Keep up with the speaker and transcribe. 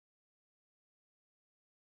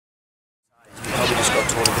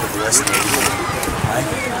of a lesson there.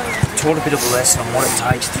 Taught a bit of a lesson on what it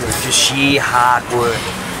takes through just sheer hard work.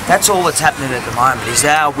 That's all that's happening at the moment, is they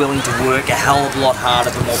are willing to work a hell of a lot harder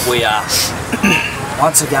than what we are.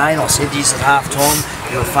 Once again, I said this at half time,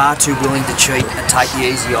 you were far too willing to cheat and take the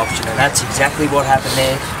easy option, and that's exactly what happened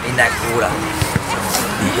there in that quarter.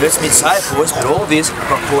 It hurts me to say it, boys, but all of this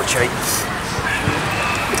got caught cheating.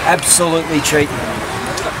 Absolutely cheating.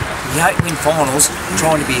 You don't win finals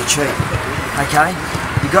trying to be a cheat, okay?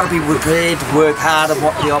 You've got to be prepared to work hard at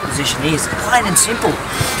what the opposition is. Plain and simple.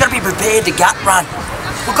 You've got to be prepared to gut run.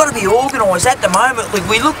 We've got to be organised. At the moment,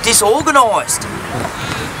 we look disorganised.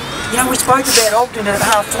 You know, we spoke about Ogden at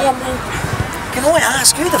half time. Well, can I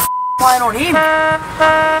ask, who the f playing on him?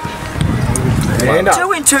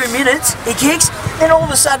 2 in 2 minutes, he kicks, then all of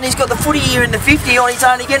a sudden he's got the footy here in the 50 on his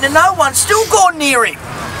own again, and no one's still gone near him.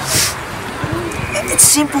 It's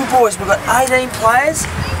simple, boys. We've got 18 players.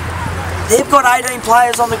 They've got 18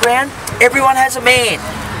 players on the ground. Everyone has a man.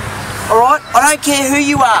 Alright? I don't care who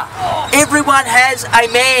you are. Everyone has a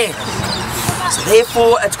man. So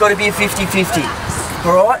therefore, it's got to be a 50-50.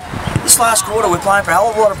 Alright? This last quarter, we're playing for a hell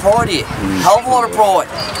of a lot of pride here. Hell of a lot of pride.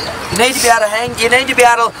 You need to be able to you need to be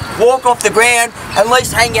able to walk off the ground and at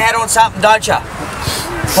least hang your hat on something, don't you?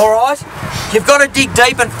 Alright? You've got to dig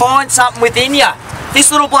deep and find something within you. This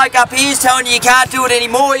little bloke up here is telling you can't do it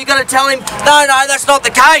anymore. You've got to tell him, no, that's not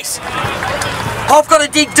the case. I've got to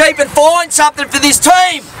dig deep and find something for this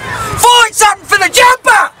team. Find something for the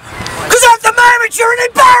jumper. Because at the moment you're an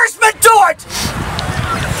embarrassment to it.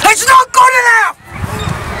 It's not good enough.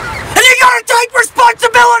 And you've got to take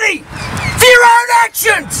responsibility for your own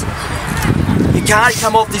actions. You can't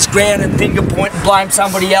come off this ground and finger point and blame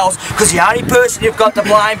somebody else, because the only person you've got to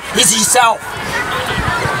blame is yourself.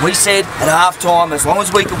 We said at half time, as long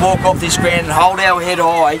as we could walk off this ground and hold our head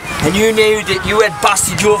high, and you knew that you had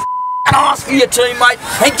busted your ass for your teammate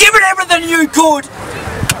and given everything you could,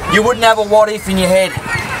 you wouldn't have a what if in your head.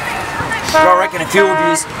 But I reckon a few of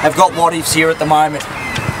you have got what ifs here at the moment.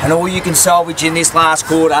 And all you can salvage in this last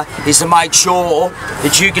quarter is to make sure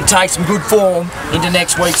that you can take some good form into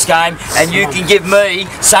next week's game, and you can give me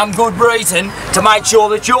some good reason to make sure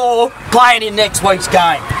that you're playing in next week's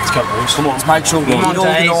game. Let's go, boys. Come on. Let's make sure we get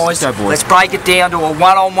organised. Let's break it down to a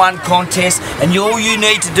one-on-one contest, and all you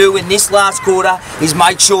need to do in this last quarter is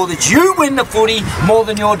make sure that you win the footy more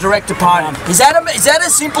than your direct opponent. Is that a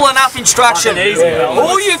simple enough instruction?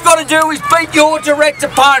 All you've got to do is beat your direct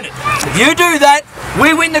opponent. If you do that,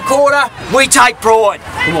 we win the quarter, we take pride.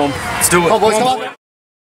 Come on. Let's do it. Come on, boys. Come on.